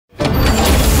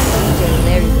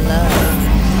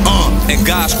And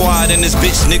God Squad in this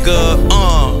bitch, nigga.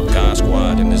 God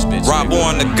Squad in this bitch.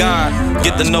 Raborn the God.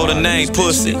 Get to know the name,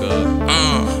 pussy.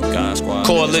 God Squad.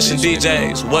 Coalition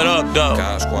DJs. What up, though?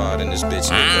 God Squad in this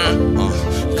bitch,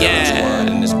 nigga. Yeah.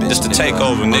 This the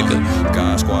takeover, nigga.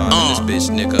 God Squad in this bitch,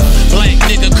 nigga. Black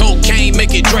nigga, cocaine,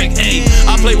 make it drink, ayy.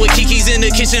 I play with Kiki's in the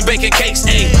kitchen baking cakes,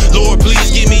 ayy. Lord,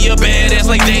 please give me a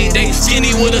badass like Day-Day.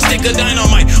 Skinny with a stick of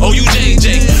dynamite, oh you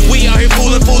JJ. We out here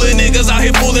fooling niggas, out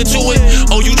here fooling to it.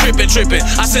 Oh you trippin',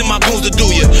 I send my goons to do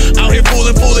ya. Out here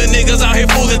fooling niggas, out here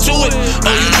fooling to it.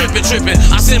 Oh you trippin',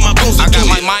 I send my goons to do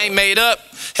ya. I got my mind made up.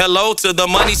 Hello to the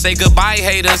money, say goodbye,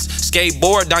 haters.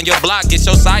 Skateboard down your block, get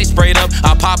your side sprayed up.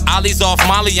 I pop ollies off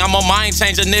Molly, I'm a mind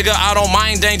changer, nigga. I don't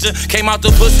mind danger. Came out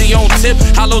the pussy on tip,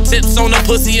 hollow tips on the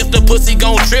pussy. If the pussy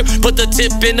gon' trip, put the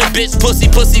tip in the bitch, pussy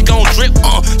gon' drip.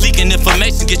 Leaking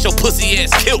information, get your pussy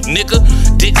ass killed, nigga.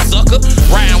 Dick sucker,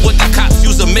 riding with the cops,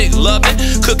 use a McLovin'.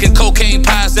 Cooking cocaine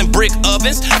pies in brick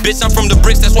ovens. Bitch, I'm from the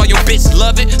bricks, that's why your bitch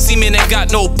love it. Seaman ain't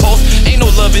got no pulse, ain't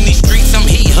no love in these streets. I'm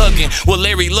heat hugging with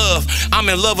Larry Love. I'm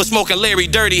in love with smoking Larry,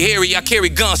 dirty, hairy. I carry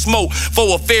gun smoke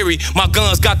for a ferry. My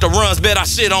guns got the runs, bet I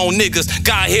shit on niggas.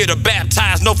 God here to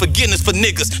baptize, no forgiveness for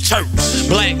niggas. Church.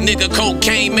 Black nigga,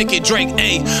 cocaine, make it drink,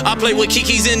 ayy. I play with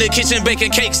Kiki's in the kitchen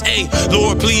baking cakes, ayy.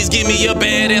 Lord, please give me a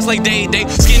badass like Day-Day.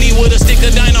 Skinny with a stick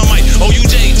of dynamite, oh you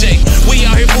JJ. We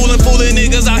out here fooling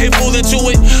niggas, out here fooling to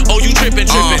it. Oh you trippin',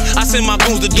 I send my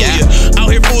goons to do ya. Out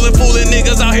here fooling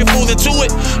niggas, out here fooling to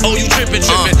it. Oh you trippin',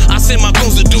 I send my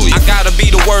goons to do ya. I gotta be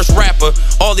the worst rapper.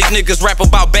 All these niggas rap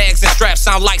about bags and straps,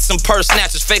 sound like some purse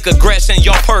snatchers. Fake aggression,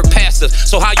 y'all perk passive.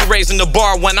 So how you raising the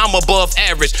bar when I'm above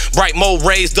average? Bright mode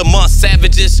raised among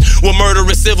savages. With murder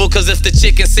is civil, cause if the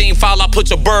chicken scene foul, I put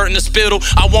your bird in the spittle.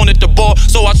 I wanted the ball,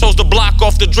 so I chose to block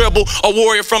off the dribble. A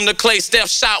warrior from the clay, Steph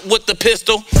shot with the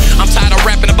pistol. I'm tired of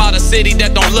rapping about a city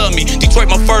that don't love me. Detroit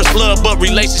my first love, but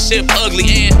relationship ugly.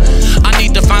 And I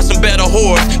need to find some better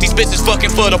whores. These bitches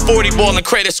fucking for the 40 ball and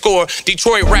credit score.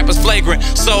 Detroit rappers flagrant,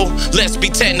 so let's be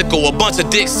technical. A bunch of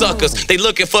dick suckers, they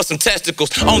looking for some testicles.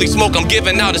 Only smoke I'm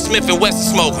giving out is Smith &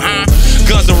 Wesson smoke, huh?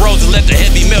 Guns N' Roses, let the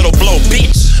heavy metal blow,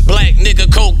 bitch. Black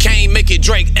nigga, cocaine, make it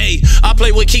drink, ayy. I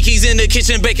play with Kiki's in the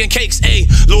kitchen baking cakes, ayy.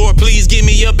 Lord, please give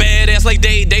me a badass like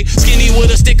Day-Day. Skinny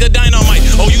with a stick of dynamite,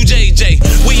 oh you JJ.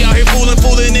 We out here fooling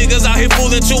niggas, out here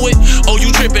fooling to it. Oh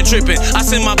you trippin', I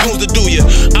send my goons to do ya.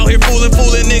 Out here fooling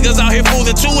niggas, out here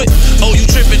fooling to it. Oh you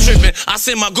trippin', I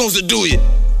send my goons to do ya.